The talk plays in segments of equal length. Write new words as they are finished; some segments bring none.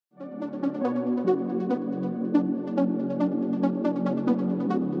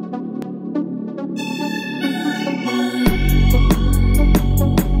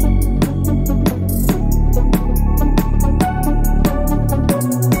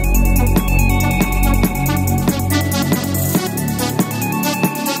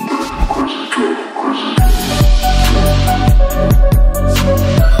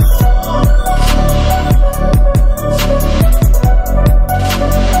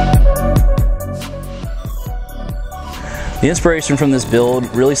The inspiration from this build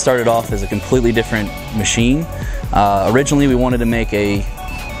really started off as a completely different machine. Originally we wanted to make a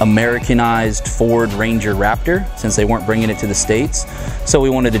Americanized Ford Ranger Raptor since they weren't bringing it to the States. So we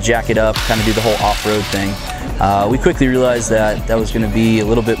wanted to jack it up, kind of do the whole off-road thing. We quickly realized that that was going to be a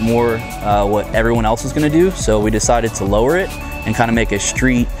little bit more what everyone else was going to do, so we decided to lower it and kind of make a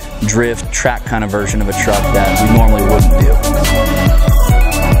street, drift, track kind of version of a truck that we normally wouldn't do.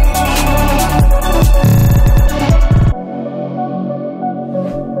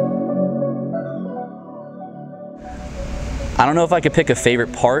 I don't know if I could pick a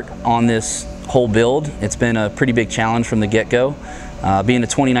favorite part on this whole build. It's been a pretty big challenge from the get-go. Being a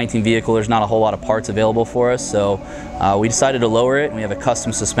 2019 vehicle, there's not a whole lot of parts available for us, so we decided to lower it. We have a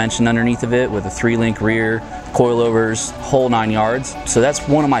custom suspension underneath of it with a 3-link rear, coilovers, whole 9 yards. So that's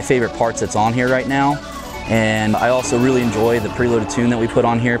one of my favorite parts that's on here right now. And I also really enjoy the preloaded tune that we put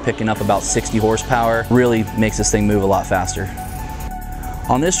on here, picking up about 60 horsepower. Really makes this thing move a lot faster.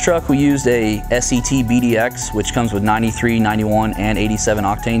 On this truck we used a SCT BDX, which comes with 93, 91, and 87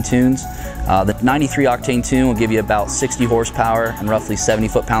 octane tunes. The 93 octane tune will give you about 60 horsepower and roughly 70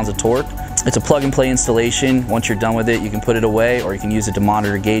 foot-pounds of torque. It's a plug-and-play installation. Once you're done with it, you can put it away, or you can use it to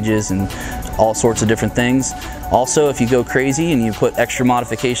monitor gauges and all sorts of different things. Also, if you go crazy and you put extra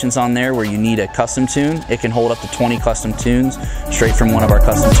modifications on there where you need a custom tune, it can hold up to 20 custom tunes straight from one of our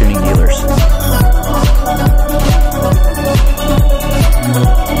custom tuning dealers.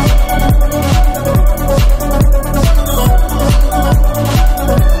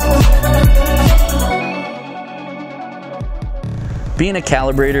 Being a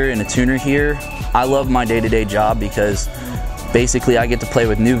calibrator and a tuner here, I love my day-to-day job because basically I get to play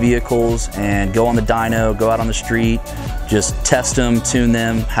with new vehicles and go on the dyno, go out on the street, just test them, tune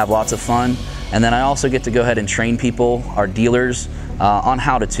them, have lots of fun. And then I also get to go ahead and train people, our dealers, on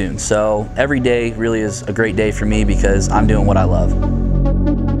how to tune. So every day really is a great day for me because I'm doing what I love.